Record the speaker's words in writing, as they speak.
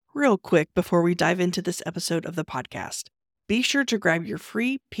Real quick before we dive into this episode of the podcast, be sure to grab your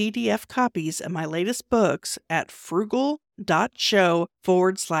free PDF copies of my latest books at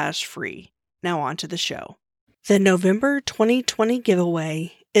frugal.show/free. Now on to the show. The November 2020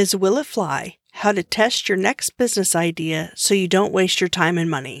 giveaway is Will It Fly? How to Test Your Next Business Idea So You Don't Waste Your Time and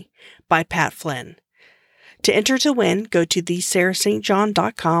Money by Pat Flynn. To enter to win, go to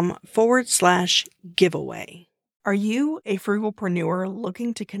thesarahstjohn.com/giveaway. Are you a frugalpreneur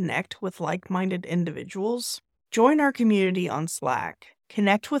looking to connect with like-minded individuals? Join our community on Slack,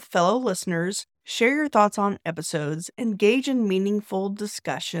 connect with fellow listeners, share your thoughts on episodes, engage in meaningful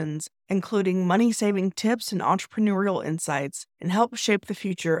discussions, including money-saving tips and entrepreneurial insights, and help shape the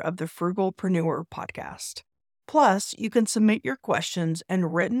future of the Frugalpreneur podcast. Plus, you can submit your questions in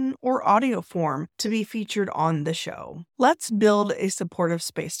written or audio form to be featured on the show. Let's build a supportive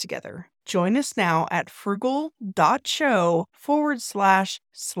space together. Join us now at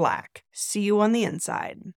frugal.show/Slack. See you on the inside.